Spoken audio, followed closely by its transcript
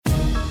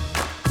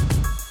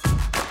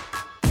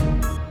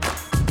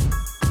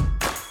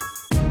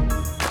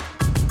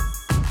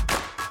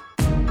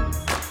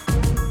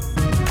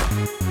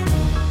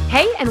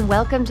Hey, and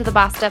welcome to the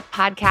Bossed Up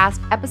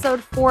Podcast,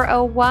 episode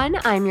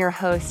 401. I'm your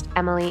host,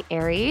 Emily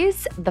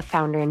Aries, the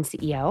founder and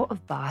CEO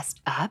of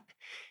Bossed Up.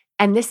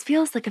 And this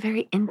feels like a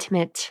very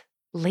intimate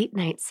late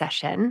night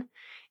session.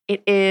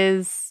 It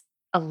is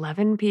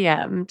 11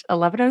 p.m.,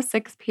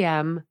 11:06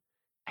 p.m.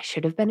 I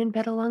should have been in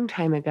bed a long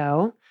time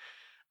ago.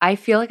 I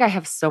feel like I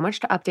have so much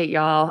to update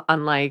y'all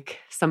on like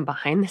some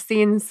behind the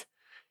scenes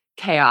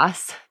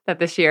chaos that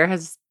this year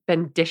has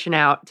been dishing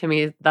out to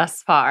me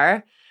thus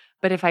far.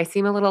 But if I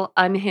seem a little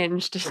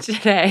unhinged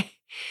today,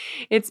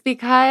 it's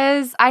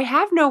because I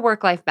have no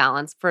work-life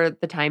balance for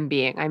the time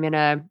being. I'm in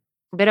a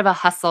bit of a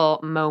hustle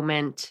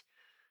moment,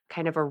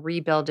 kind of a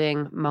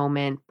rebuilding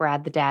moment.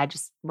 Brad, the dad,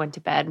 just went to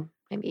bed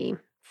maybe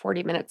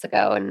 40 minutes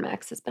ago, and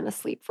Max has been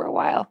asleep for a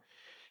while.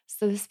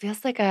 So this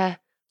feels like a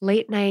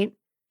late night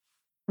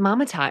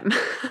mama time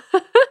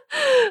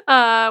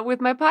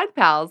with my pod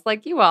pals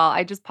like you all.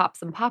 I just popped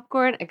some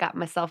popcorn. I got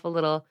myself a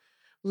little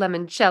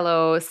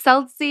limoncello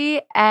seltzy,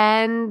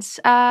 and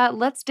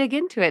let's dig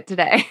into it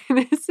today.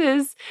 This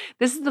is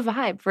the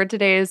vibe for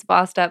today's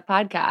Bossed Up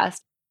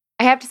podcast.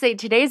 I have to say,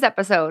 today's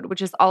episode,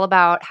 which is all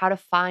about how to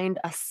find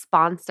a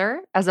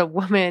sponsor as a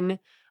woman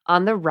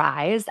on the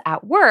rise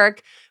at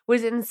work,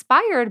 was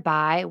inspired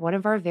by one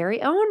of our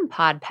very own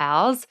pod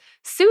pals,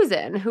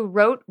 Susan, who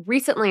wrote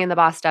recently in the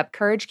Bossed Up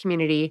Courage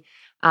community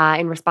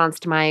in response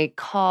to my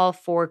call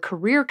for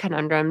career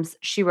conundrums.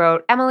 She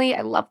wrote, "Emily,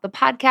 I love the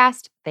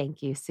podcast."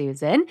 Thank you,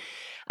 Susan.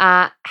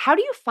 How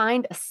do you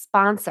find a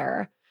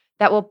sponsor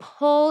that will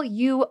pull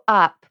you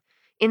up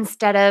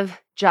instead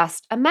of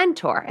just a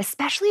mentor,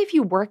 especially if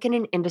you work in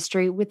an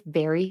industry with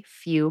very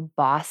few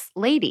boss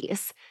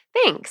ladies?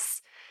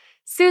 Thanks.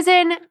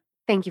 Susan,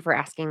 thank you for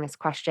asking this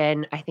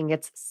question. I think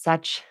it's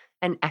such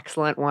an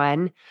excellent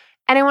one.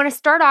 And I want to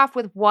start off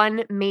with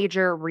one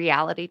major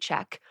reality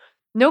check.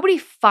 Nobody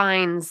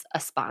finds a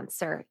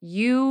sponsor.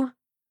 You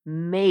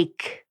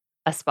make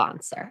a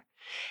sponsor.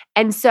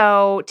 And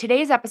so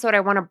today's episode, I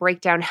want to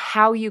break down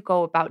how you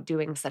go about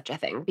doing such a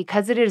thing,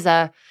 because it is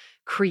a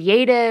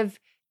creative,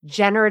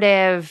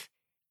 generative,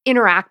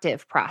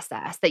 interactive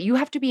process that you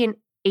have to be an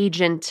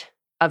agent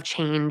of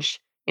change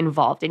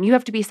involved in. You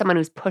have to be someone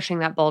who's pushing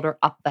that boulder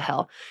up the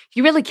hill.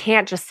 You really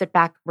can't just sit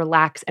back,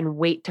 relax, and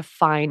wait to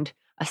find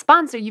a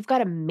sponsor. You've got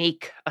to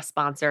make a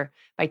sponsor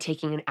by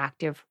taking an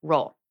active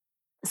role.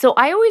 So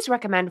I always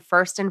recommend,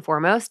 first and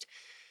foremost,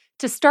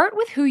 to start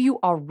with who you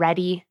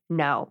already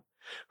know.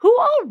 Who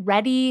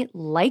already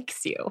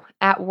likes you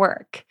at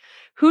work?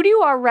 Who do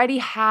you already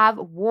have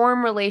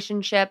warm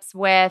relationships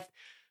with?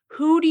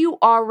 Who do you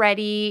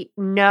already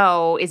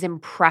know is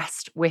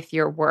impressed with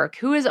your work?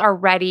 Who is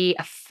already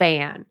a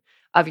fan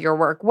of your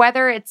work?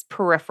 Whether it's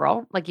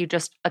peripheral, like you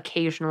just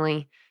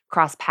occasionally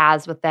cross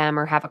paths with them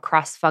or have a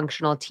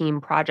cross-functional team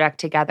project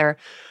together,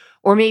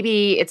 or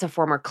maybe it's a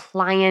former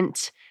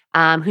client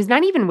who's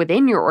not even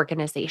within your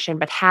organization,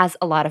 but has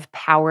a lot of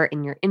power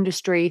in your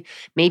industry.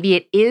 Maybe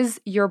it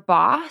is your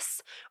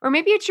boss, or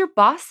maybe it's your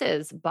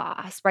boss's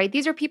boss, right?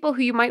 These are people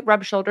who you might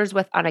rub shoulders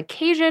with on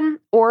occasion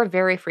or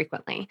very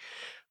frequently.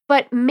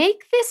 But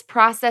make this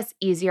process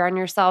easier on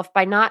yourself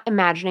by not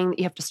imagining that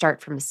you have to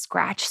start from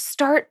scratch.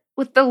 Start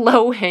with the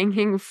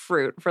low-hanging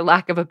fruit, for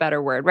lack of a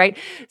better word, right?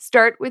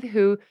 Start with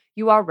who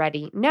you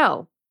already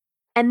know.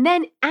 And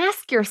then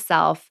ask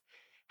yourself,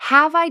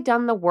 have I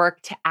done the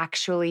work to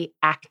actually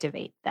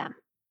activate them,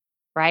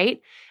 right?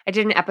 I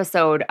did an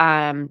episode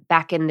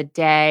back in the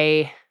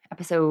day,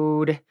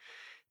 episode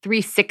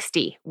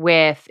 360,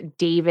 with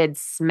David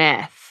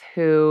Smith,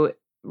 who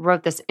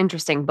wrote this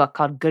interesting book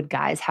called Good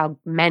Guys: How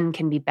Men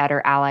Can Be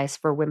Better Allies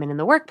for Women in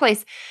the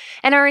Workplace.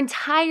 And our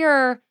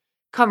entire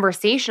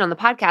conversation on the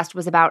podcast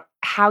was about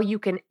how you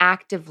can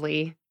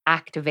actively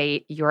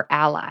activate your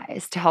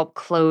allies to help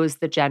close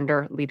the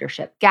gender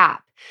leadership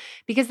gap,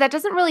 because that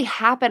doesn't really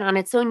happen on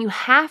its own. You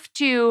have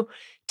to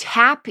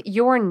tap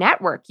your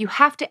network. You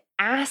have to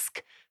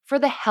ask for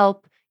the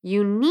help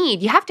you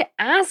need. You have to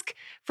ask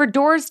for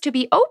doors to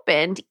be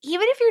opened,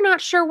 even if you're not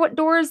sure what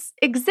doors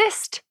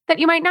exist that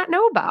you might not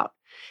know about.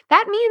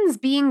 That means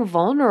being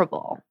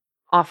vulnerable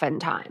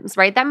oftentimes,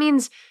 right? That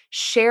means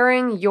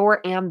sharing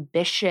your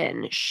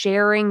ambition,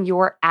 sharing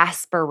your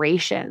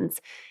aspirations,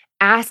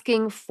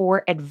 asking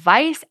for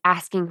advice,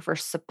 asking for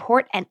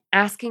support, and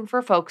asking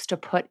for folks to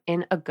put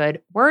in a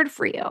good word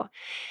for you.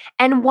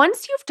 And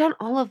once you've done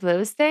all of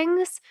those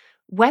things,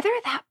 whether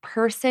that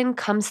person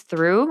comes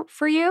through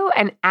for you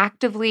and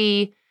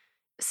actively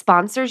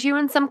sponsors you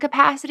in some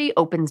capacity,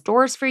 opens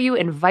doors for you,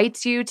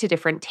 invites you to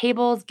different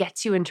tables,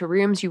 gets you into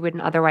rooms you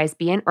wouldn't otherwise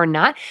be in or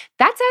not,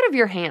 that's out of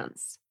your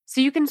hands.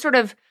 So you can sort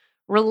of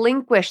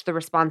relinquish the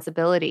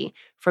responsibility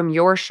from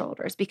your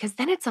shoulders, because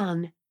then it's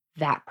on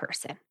that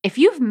person. If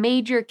you've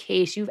made your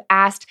case,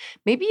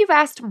 maybe you've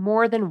asked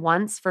more than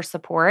once for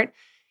support,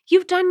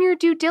 you've done your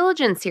due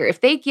diligence here.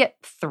 If they get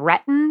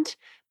threatened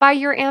by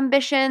your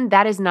ambition,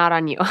 that is not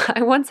on you.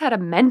 I once had a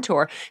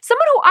mentor,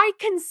 someone who I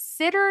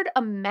considered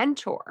a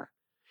mentor,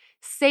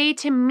 say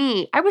to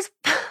me, I was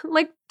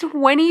like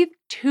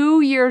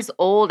 22 years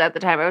old at the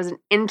time, I was an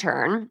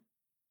intern,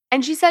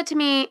 and she said to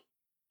me,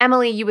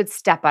 Emily, you would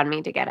step on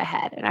me to get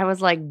ahead. And I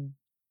was like,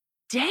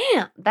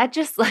 damn, that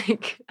just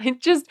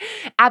it just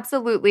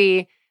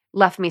absolutely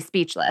left me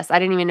speechless. I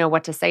didn't even know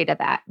what to say to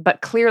that.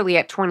 But clearly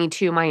at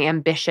 22, my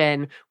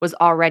ambition was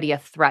already a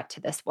threat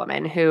to this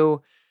woman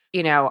who,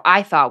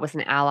 I thought was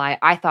an ally,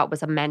 I thought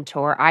was a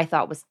mentor, I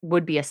thought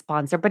would be a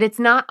sponsor, but it's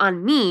not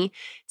on me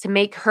to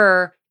make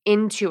her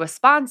into a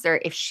sponsor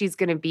if she's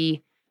going to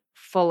be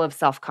full of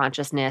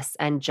self-consciousness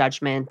and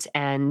judgment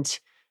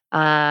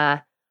uh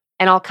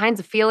and all kinds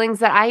of feelings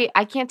that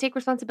I can't take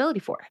responsibility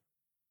for.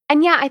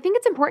 And yeah, I think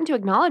it's important to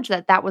acknowledge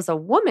that that was a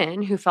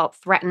woman who felt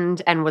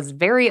threatened and was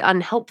very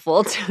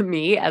unhelpful to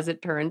me, as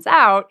it turns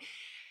out,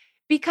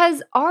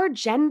 because our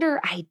gender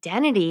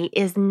identity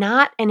is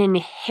not an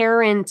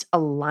inherent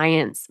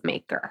alliance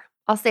maker.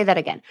 I'll say that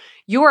again.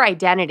 Your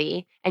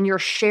identity and your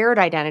shared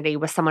identity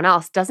with someone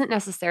else doesn't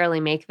necessarily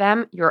make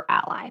them your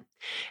ally.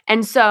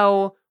 And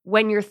so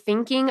when you're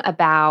thinking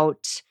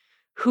about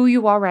who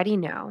you already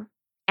know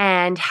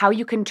and how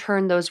you can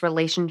turn those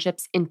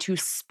relationships into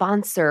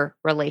sponsor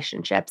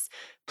relationships,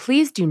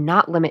 please do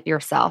not limit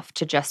yourself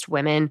to just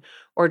women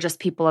or just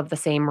people of the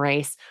same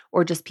race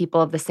or just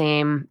people of the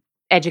same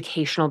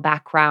educational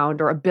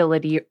background or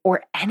ability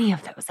or any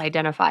of those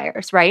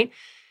identifiers, right?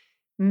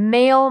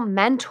 Male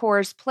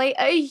mentors play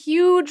a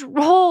huge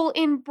role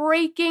in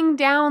breaking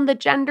down the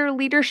gender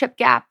leadership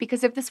gap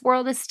because if this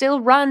world is still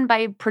run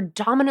by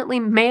predominantly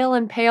male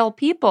and pale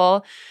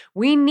people,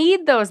 we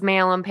need those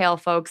male and pale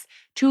folks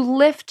to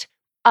lift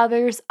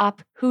others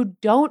up who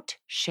don't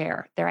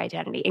share their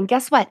identity. And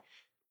guess what?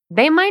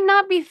 They might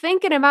not be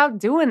thinking about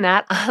doing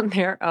that on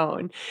their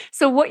own.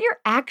 So, what you're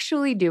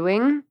actually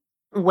doing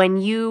when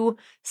you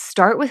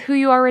start with who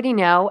you already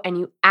know and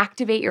you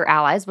activate your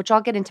allies, which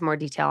I'll get into more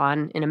detail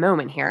on in a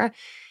moment here,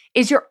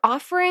 is you're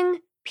offering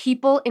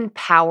people in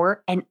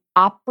power an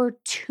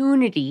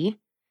opportunity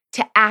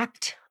to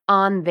act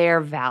on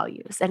their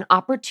values. An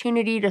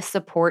opportunity to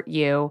support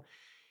you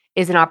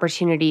is an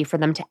opportunity for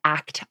them to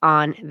act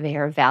on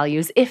their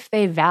values if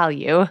they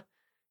value,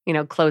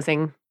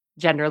 closing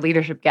gender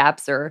leadership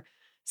gaps or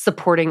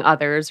supporting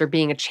others or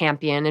being a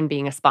champion and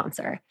being a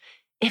sponsor.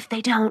 If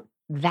they don't,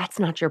 that's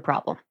not your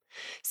problem.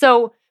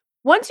 So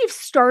once you've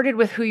started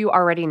with who you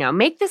already know,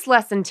 make this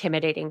less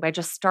intimidating by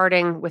just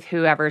starting with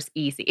whoever's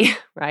easy,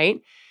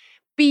 right?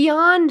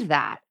 Beyond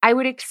that, I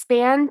would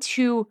expand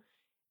to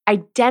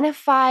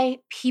identify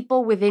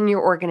people within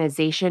your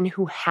organization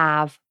who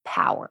have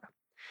power.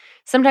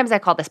 Sometimes I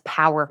call this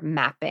power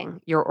mapping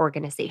your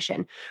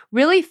organization.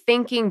 Really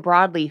thinking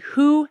broadly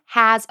who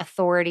has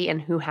authority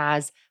and who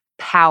has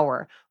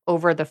power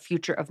over the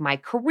future of my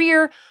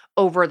career,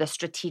 over the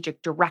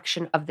strategic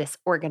direction of this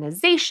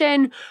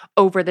organization,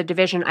 over the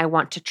division I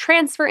want to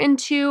transfer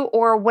into,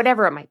 or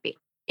whatever it might be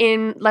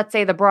in, let's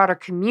say, the broader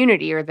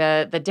community or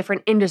the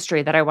different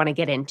industry that I want to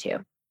get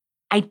into.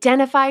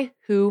 Identify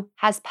who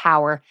has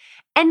power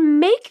and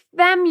make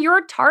them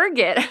your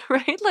target,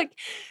 right? Like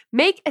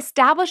make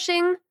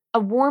establishing a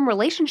warm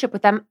relationship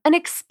with them an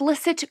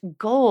explicit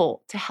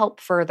goal to help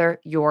further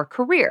your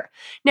career.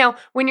 Now,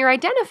 when you're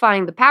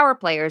identifying the power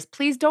players,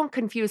 please don't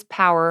confuse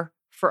power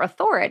for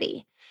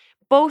authority.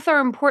 Both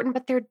are important,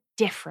 but they're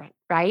different,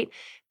 right?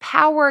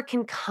 Power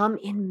can come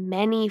in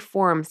many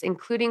forms,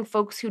 including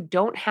folks who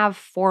don't have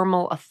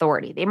formal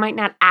authority. They might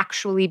not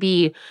actually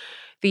be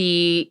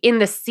in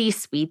the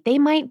C-suite. They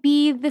might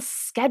be the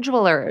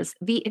schedulers,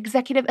 the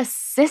executive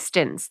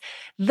assistants,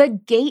 the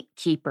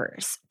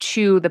gatekeepers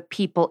to the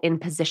people in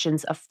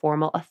positions of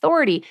formal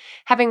authority.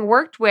 Having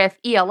worked with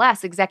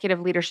ELS,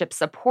 executive leadership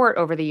support,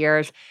 over the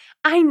years,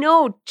 I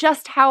know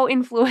just how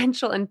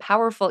influential and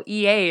powerful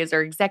EAs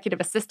or executive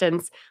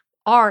assistants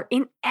are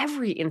in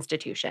every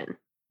institution.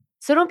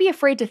 So don't be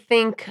afraid to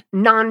think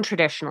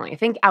non-traditionally.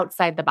 Think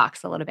outside the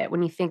box a little bit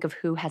when you think of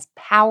who has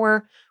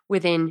power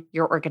within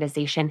your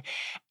organization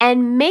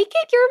and make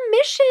it your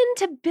mission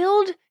to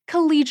build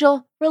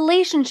collegial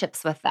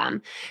relationships with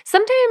them.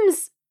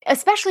 Sometimes,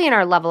 especially in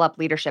our Level Up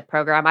Leadership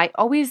program, I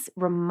always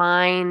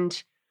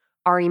remind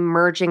our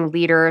emerging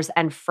leaders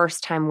and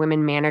first-time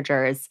women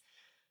managers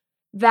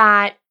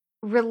that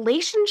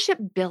relationship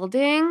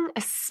building,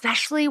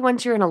 especially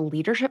once you're in a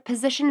leadership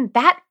position,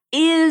 that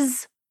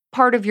is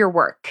part of your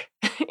work.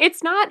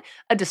 It's not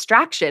a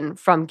distraction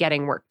from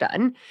getting work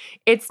done.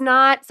 It's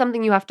not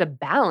something you have to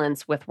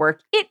balance with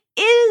work. It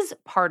is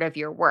part of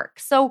your work.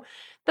 So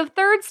the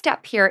third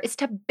step here is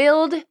to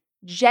build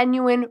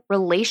genuine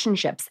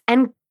relationships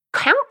and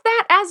count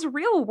that as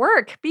real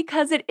work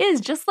because it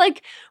is. Just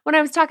like when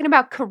I was talking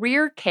about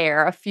career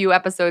care a few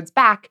episodes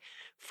back,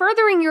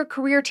 furthering your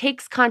career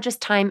takes conscious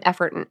time,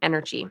 effort, and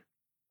energy.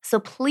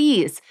 So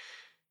please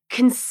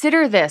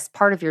consider this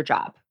part of your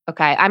job.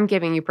 Okay, I'm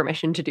giving you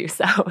permission to do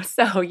so.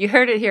 So you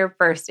heard it here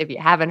first if you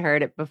haven't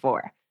heard it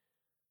before.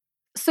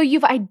 So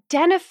you've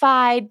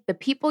identified the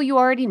people you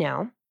already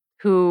know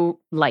who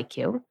like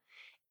you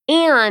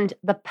and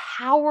the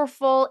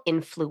powerful,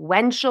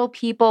 influential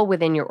people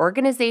within your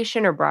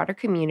organization or broader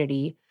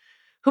community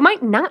who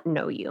might not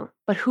know you,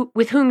 but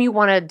with whom you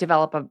want to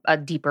develop a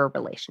deeper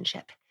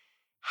relationship.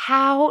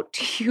 How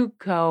do you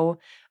go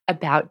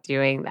about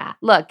doing that.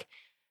 Look,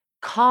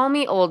 call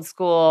me old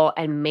school,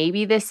 and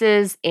maybe this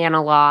is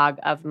analog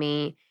of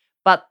me,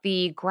 but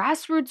the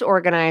grassroots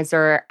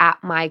organizer at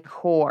my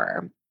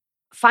core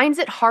finds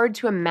it hard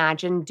to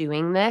imagine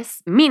doing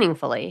this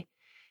meaningfully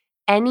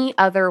any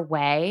other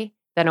way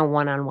than a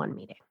one-on-one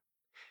meeting.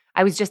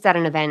 I was just at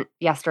an event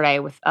yesterday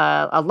with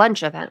a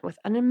lunch event with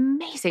an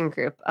amazing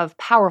group of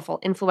powerful,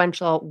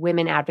 influential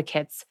women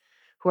advocates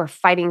who are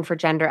fighting for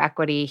gender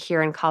equity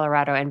here in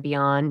Colorado and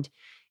beyond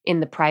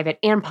in the private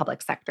and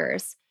public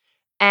sectors.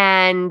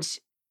 And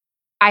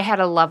I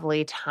had a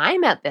lovely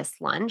time at this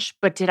lunch,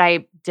 but did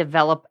I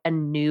develop a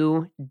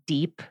new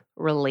deep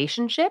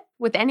relationship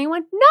with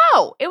anyone?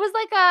 No, it was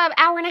like an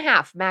hour and a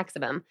half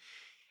maximum.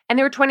 And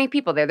there were 20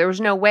 people there. There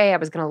was no way I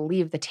was going to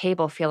leave the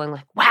table feeling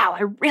like, wow,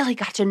 I really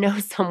got to know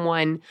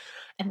someone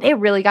and they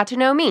really got to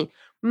know me.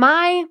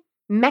 My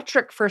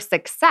metric for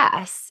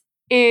success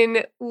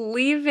in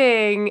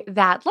leaving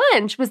that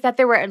lunch was that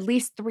there were at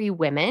least 3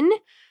 women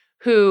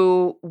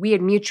who we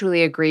had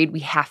mutually agreed we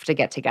have to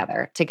get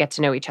together to get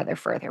to know each other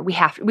further. We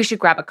should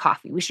grab a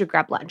coffee. We should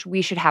grab lunch.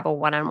 We should have a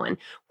one-on-one.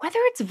 Whether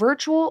it's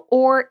virtual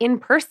or in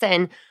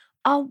person,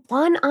 a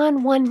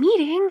one-on-one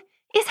meeting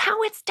is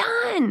how it's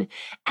done.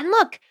 And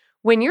look,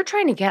 when you're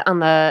trying to get on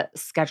the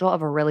schedule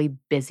of a really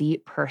busy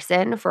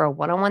person for a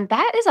one-on-one,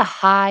 that is a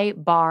high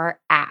bar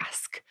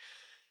ask.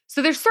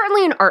 So there's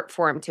certainly an art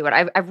form to it.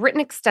 I've written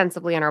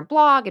extensively on our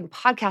blog and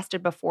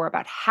podcasted before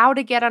about how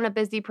to get on a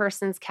busy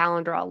person's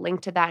calendar. I'll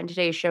link to that in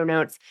today's show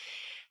notes.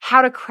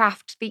 How to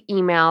craft the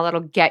email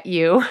that'll get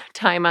you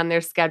time on their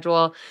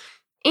schedule,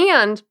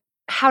 and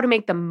how to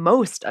make the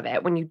most of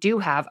it when you do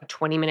have a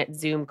 20-minute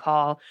Zoom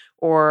call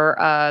or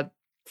a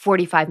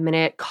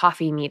 45-minute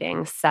coffee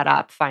meeting set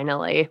up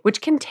finally, which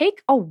can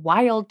take a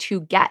while to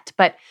get.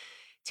 But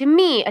to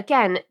me,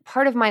 again,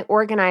 part of my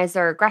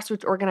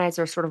grassroots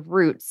organizer sort of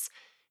roots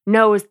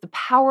knows the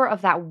power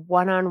of that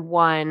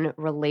one-on-one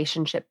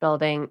relationship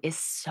building is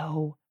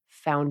so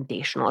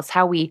foundational. It's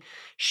how we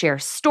share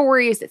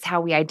stories. It's how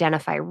we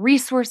identify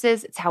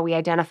resources. It's how we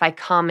identify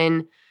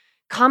common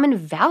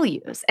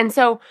values. And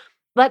so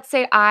let's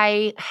say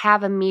I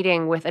have a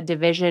meeting with a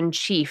division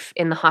chief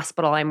in the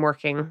hospital I'm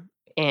working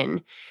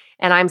in,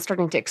 and I'm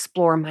starting to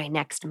explore my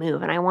next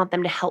move, and I want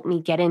them to help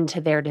me get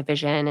into their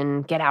division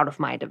and get out of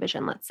my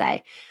division, let's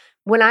say.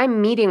 When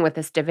I'm meeting with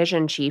this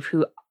division chief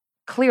who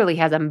clearly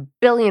has a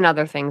billion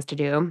other things to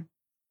do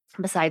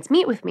besides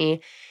meet with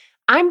me,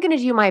 I'm going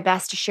to do my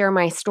best to share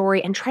my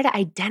story and try to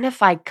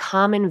identify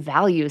common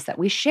values that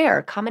we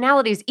share,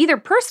 commonalities, either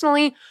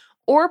personally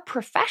or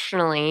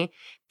professionally,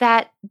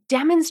 that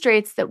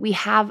demonstrates that we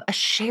have a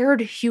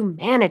shared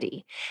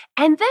humanity.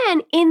 And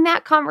then in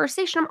that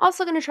conversation, I'm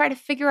also going to try to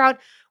figure out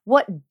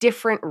what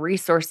different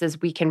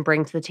resources we can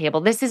bring to the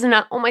table. This isn't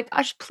a, oh my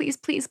gosh, please,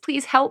 please,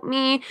 please help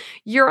me.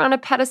 You're on a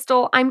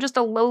pedestal. I'm just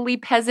a lowly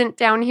peasant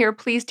down here.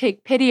 Please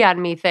take pity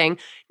on me thing.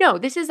 No,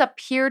 this is a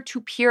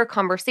peer-to-peer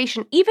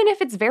conversation, even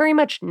if it's very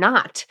much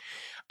not.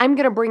 I'm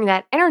going to bring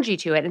that energy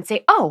to it and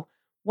say, oh,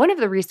 one of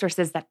the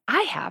resources that I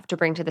have to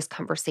bring to this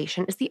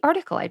conversation is the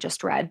article I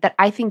just read that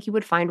I think you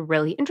would find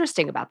really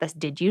interesting about this.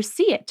 Did you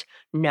see it?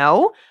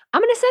 No?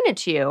 I'm going to send it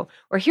to you.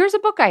 Or here's a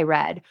book I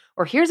read.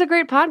 Or here's a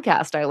great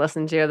podcast I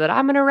listened to that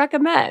I'm going to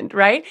recommend,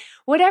 right?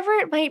 Whatever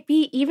it might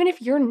be, even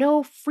if you're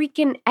no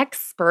freaking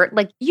expert,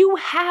 like you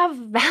have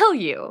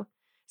value.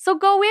 So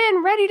go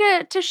in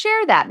ready to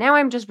share that. Now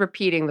I'm just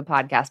repeating the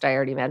podcast I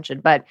already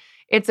mentioned, but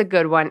it's a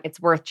good one. It's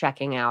worth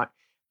checking out.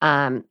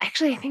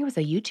 Actually, I think it was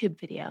a YouTube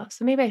video,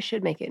 so maybe I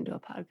should make it into a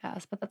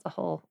podcast, but that's a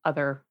whole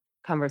other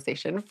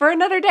conversation for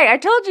another day. I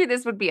told you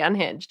this would be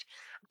unhinged.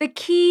 The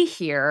key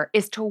here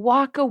is to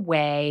walk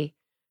away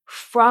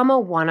from a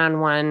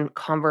one-on-one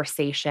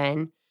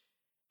conversation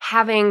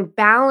having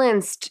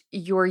balanced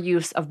your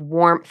use of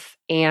warmth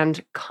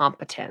and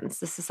competence.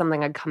 This is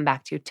something I come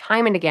back to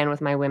time and again with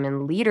my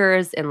women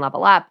leaders in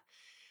Level Up.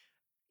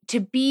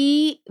 To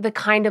be the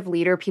kind of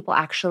leader people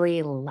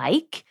actually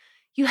like,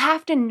 you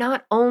have to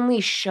not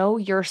only show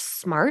your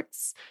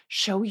smarts,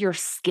 show your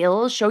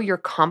skills, show your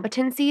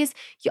competencies,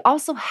 you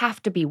also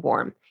have to be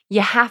warm.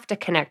 You have to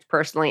connect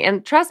personally.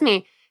 And trust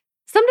me,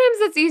 sometimes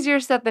it's easier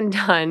said than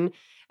done.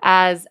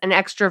 As an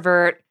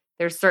extrovert,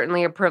 there's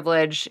certainly a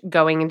privilege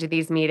going into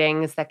these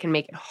meetings that can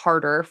make it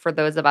harder for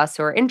those of us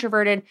who are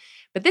introverted.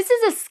 But this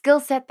is a skill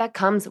set that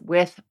comes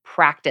with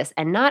practice,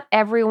 and not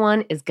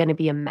everyone is going to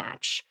be a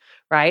match,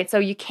 right? So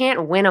you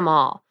can't win them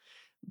all.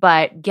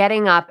 But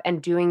getting up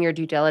and doing your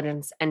due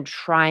diligence and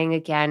trying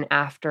again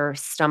after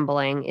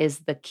stumbling is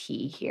the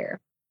key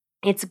here.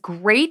 It's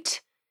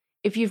great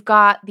if you've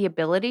got the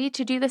ability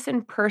to do this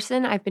in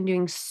person. I've been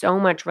doing so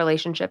much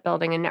relationship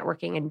building and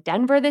networking in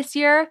Denver this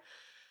year.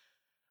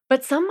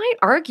 But some might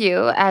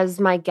argue, as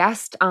my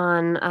guest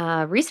on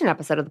a recent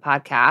episode of the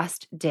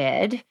podcast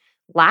did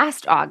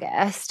last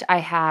August, I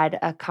had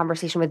a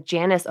conversation with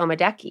Janice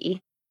Omedeki.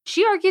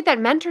 She argued that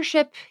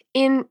mentorship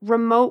in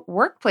remote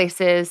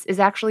workplaces is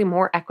actually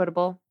more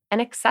equitable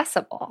and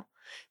accessible.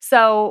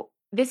 So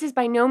this is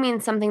by no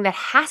means something that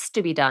has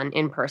to be done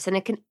in person.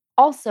 It can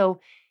also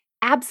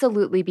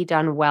absolutely be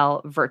done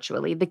well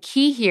virtually. The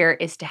key here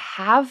is to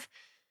have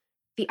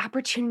the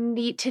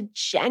opportunity to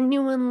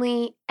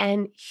genuinely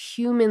and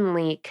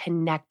humanly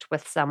connect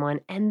with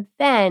someone and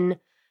then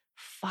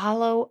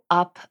follow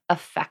up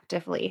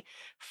effectively.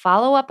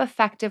 Follow up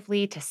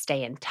effectively to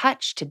stay in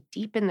touch, to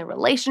deepen the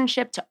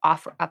relationship, to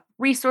offer up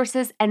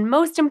resources, and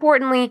most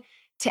importantly,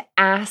 to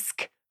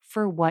ask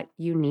for what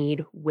you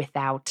need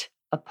without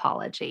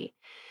apology.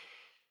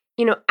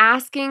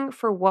 Asking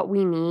for what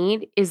we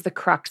need is the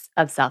crux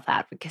of self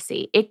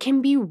advocacy. It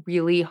can be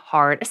really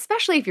hard,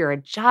 especially if you're a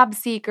job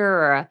seeker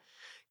or a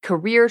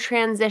career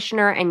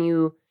transitioner and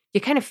you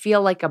kind of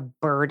feel like a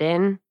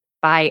burden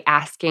by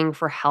asking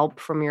for help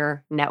from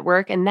your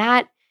network, and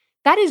that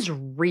is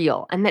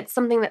real, and that's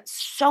something that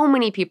so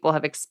many people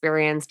have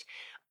experienced.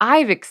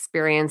 I've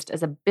experienced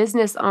as a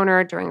business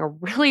owner during a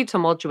really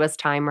tumultuous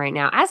time right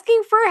now.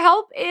 Asking for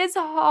help is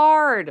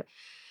hard.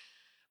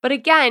 But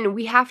again,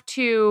 we have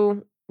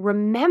to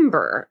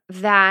remember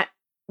that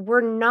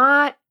we're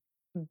not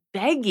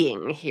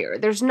begging here.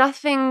 There's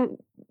nothing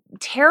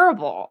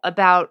terrible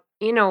about,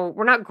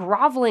 we're not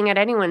groveling at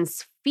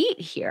anyone's feet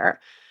here.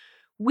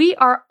 We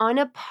are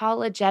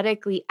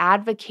unapologetically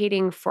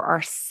advocating for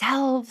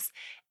ourselves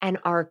and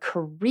our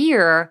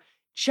career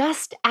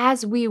just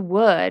as we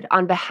would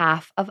on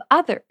behalf of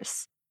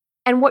others.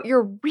 And what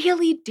you're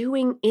really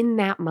doing in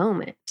that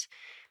moment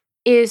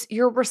is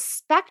you're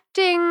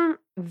respecting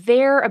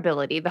their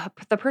ability,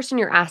 the person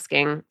you're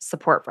asking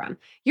support from.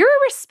 You're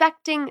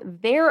respecting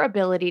their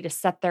ability to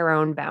set their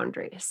own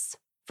boundaries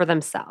for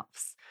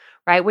themselves,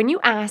 right? When you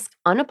ask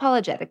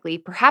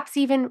unapologetically, perhaps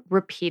even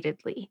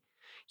repeatedly,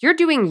 you're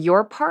doing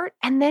your part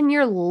and then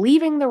you're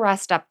leaving the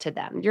rest up to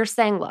them. You're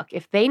saying, look,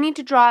 if they need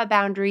to draw a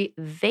boundary,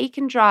 they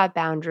can draw a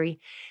boundary.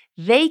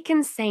 They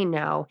can say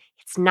no.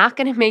 It's not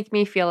going to make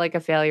me feel like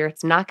a failure.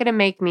 It's not going to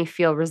make me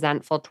feel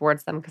resentful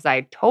towards them because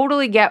I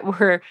totally get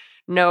where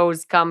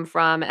no's come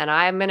from. And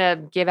I'm going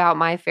to give out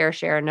my fair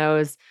share of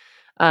no's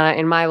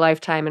in my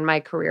lifetime, in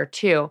my career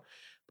too.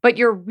 But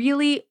you're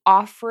really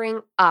offering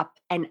up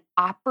an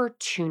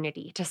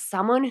opportunity to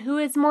someone who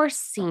is more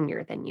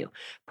senior than you,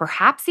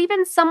 perhaps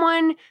even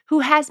someone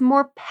who has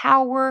more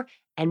power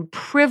and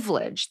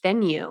privilege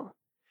than you,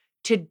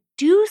 to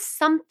do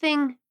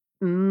something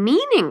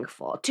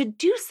meaningful, to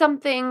do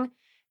something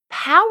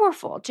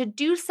powerful, to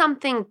do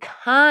something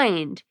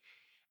kind,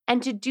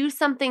 and to do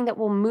something that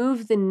will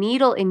move the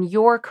needle in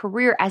your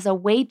career as a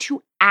way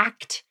to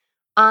act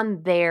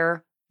on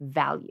their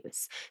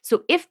values.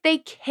 So if they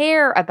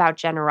care about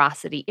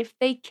generosity, if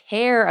they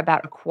care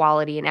about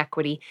equality and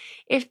equity,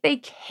 if they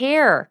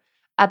care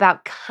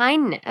about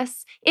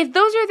kindness, if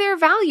those are their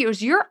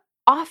values, you're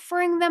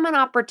offering them an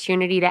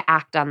opportunity to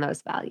act on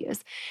those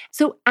values.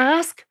 So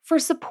ask for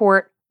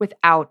support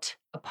without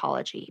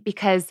apology,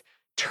 because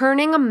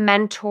turning a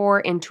mentor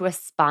into a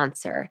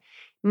sponsor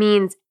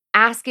means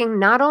asking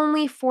not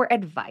only for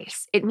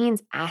advice, it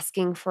means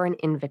asking for an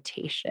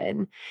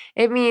invitation.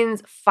 It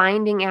means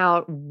finding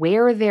out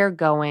where they're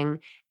going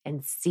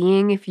and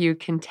seeing if you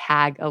can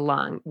tag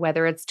along,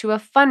 whether it's to a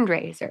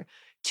fundraiser,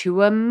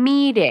 to a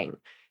meeting,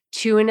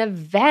 to an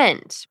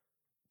event,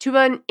 to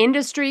an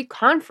industry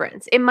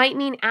conference. It might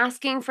mean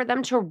asking for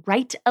them to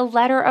write a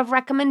letter of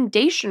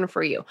recommendation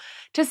for you,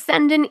 to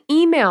send an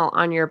email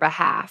on your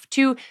behalf,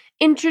 to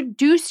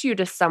introduce you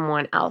to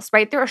someone else,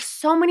 right? There are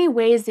so many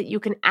ways that you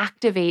can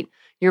activate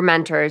your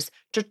mentors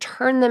to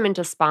turn them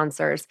into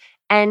sponsors,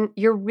 and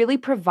you're really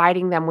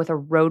providing them with a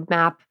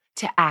roadmap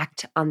to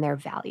act on their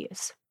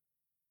values.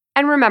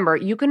 And remember,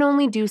 you can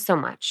only do so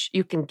much.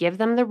 You can give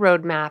them the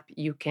roadmap,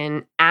 you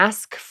can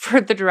ask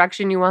for the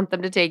direction you want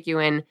them to take you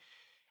in.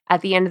 At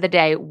the end of the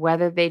day,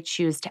 whether they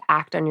choose to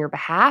act on your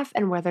behalf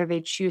and whether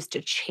they choose to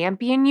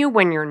champion you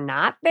when you're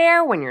not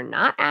there, when you're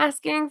not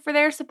asking for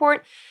their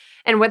support,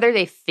 and whether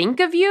they think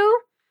of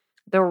you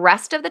the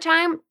rest of the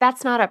time,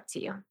 that's not up to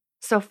you.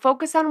 So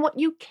focus on what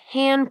you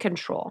can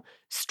control.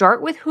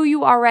 Start with who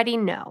you already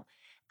know.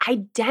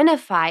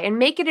 Identify and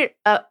make it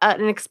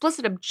an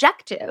explicit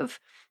objective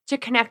to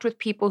connect with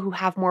people who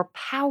have more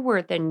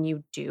power than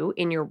you do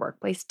in your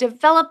workplace.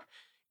 Develop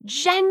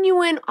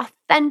genuine,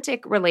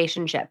 authentic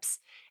relationships.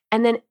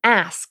 And then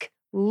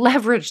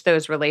leverage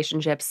those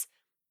relationships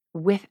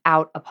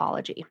without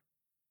apology.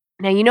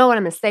 Now, you know what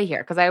I'm going to say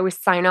here, because I always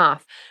sign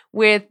off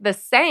with the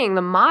saying,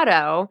 the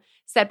motto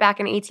set back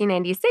in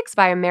 1896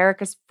 by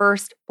America's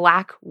first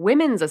Black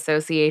Women's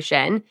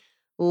Association,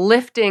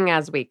 lifting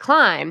as we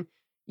climb.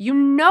 You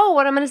know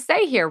what I'm going to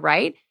say here,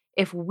 right?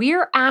 If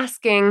we're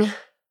asking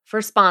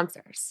for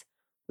sponsors,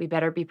 we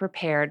better be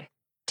prepared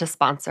to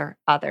sponsor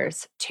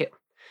others too.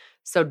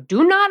 So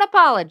do not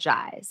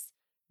apologize.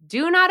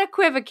 Do not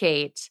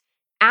equivocate.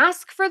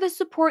 Ask for the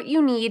support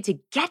you need to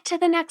get to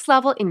the next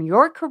level in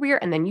your career,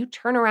 and then you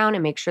turn around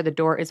and make sure the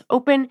door is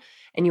open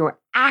and you are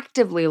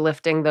actively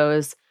lifting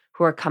those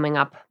who are coming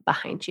up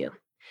behind you.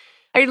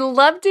 I'd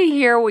love to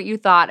hear what you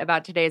thought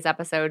about today's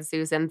episode,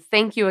 Susan.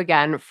 Thank you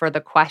again for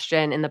the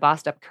question in the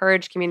Bossed Up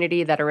Courage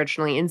community that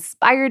originally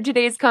inspired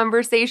today's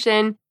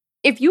conversation.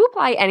 If you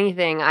apply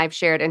anything I've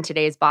shared in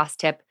today's Boss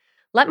Tip,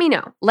 Let me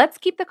know. Let's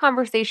keep the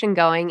conversation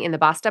going in the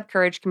Bossed Up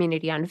Courage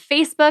community on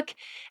Facebook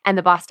and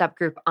the Bossed Up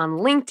group on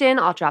LinkedIn.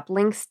 I'll drop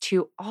links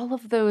to all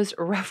of those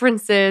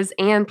references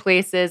and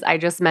places I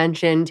just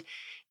mentioned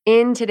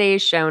in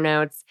today's show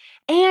notes.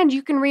 And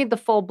you can read the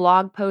full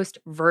blog post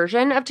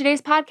version of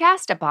today's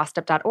podcast at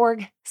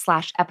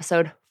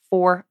bossedup.org/episode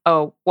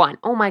 401.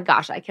 Oh my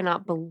gosh, I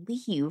cannot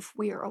believe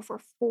we are over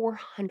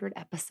 400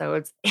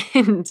 episodes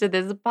into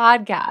this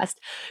podcast.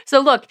 So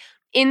look,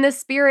 in the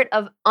spirit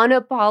of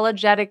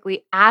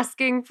unapologetically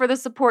asking for the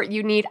support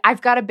you need,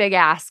 I've got a big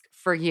ask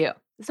for you.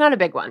 It's not a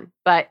big one,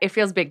 but it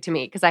feels big to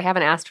me because I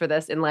haven't asked for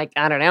this in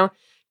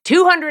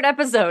 200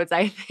 episodes,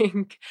 I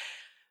think.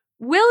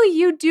 Will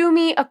you do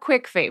me a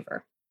quick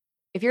favor?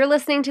 If you're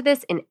listening to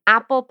this in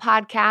Apple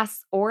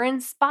Podcasts or in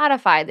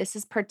Spotify, this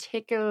is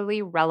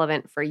particularly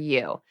relevant for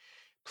you.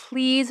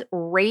 Please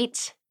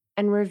rate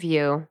and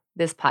review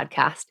this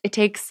podcast. It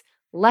takes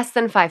less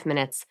than 5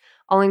 minutes.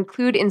 I'll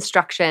include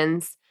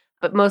instructions,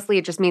 but mostly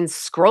it just means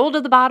scroll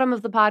to the bottom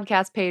of the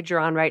podcast page you're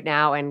on right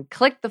now and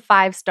click the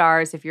 5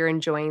 stars if you're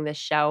enjoying this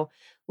show.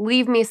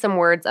 Leave me some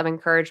words of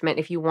encouragement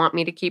if you want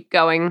me to keep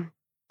going.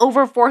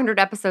 Over 400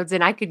 episodes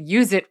in, I could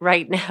use it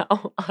right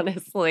now,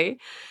 honestly.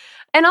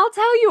 And I'll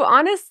tell you,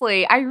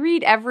 honestly, I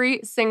read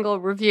every single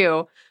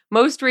review.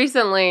 Most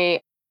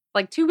recently,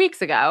 2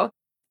 weeks ago,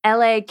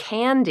 LA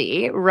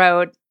Candy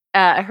wrote,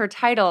 her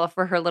title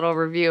for her little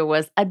review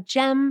was "A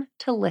Gem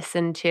to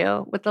Listen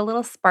to" with a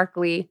little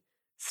sparkly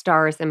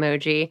stars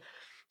emoji.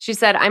 She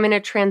said, "I'm in a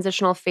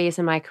transitional phase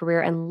in my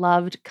career and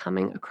loved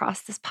coming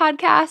across this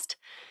podcast.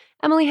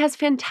 Emily has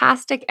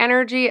fantastic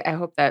energy." I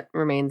hope that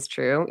remains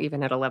true,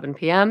 even at 11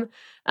 p.m.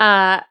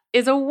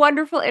 Is a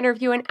wonderful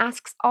interview and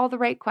asks all the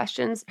right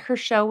questions. Her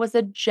show was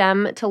a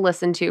gem to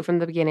listen to from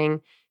the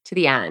beginning to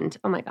the end.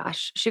 Oh my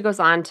gosh. She goes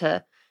on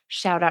to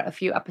shout out a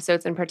few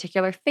episodes in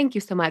particular. Thank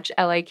you so much,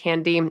 LA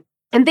Candy.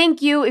 And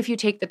thank you if you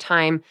take the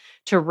time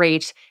to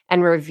rate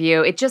and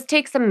review. It just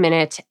takes a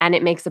minute and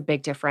it makes a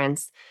big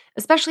difference,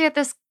 especially at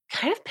this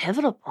kind of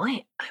pivotal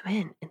point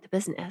I'm in the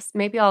business.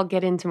 Maybe I'll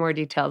get into more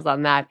details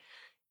on that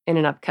in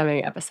an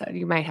upcoming episode.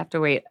 You might have to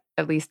wait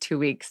at least 2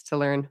 weeks to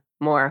learn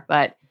more,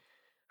 but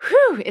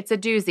it's a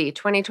doozy.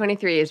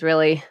 2023 is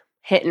really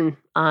hitting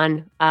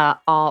on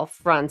all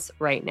fronts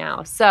right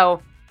now.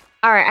 So,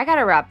 all right, I got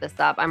to wrap this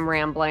up. I'm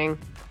rambling.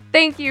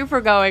 Thank you for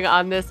going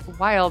on this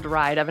wild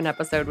ride of an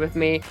episode with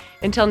me.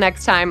 Until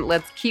next time,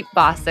 let's keep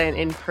bossing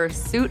in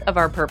pursuit of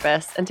our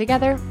purpose. And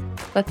together,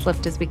 let's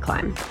lift as we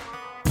climb.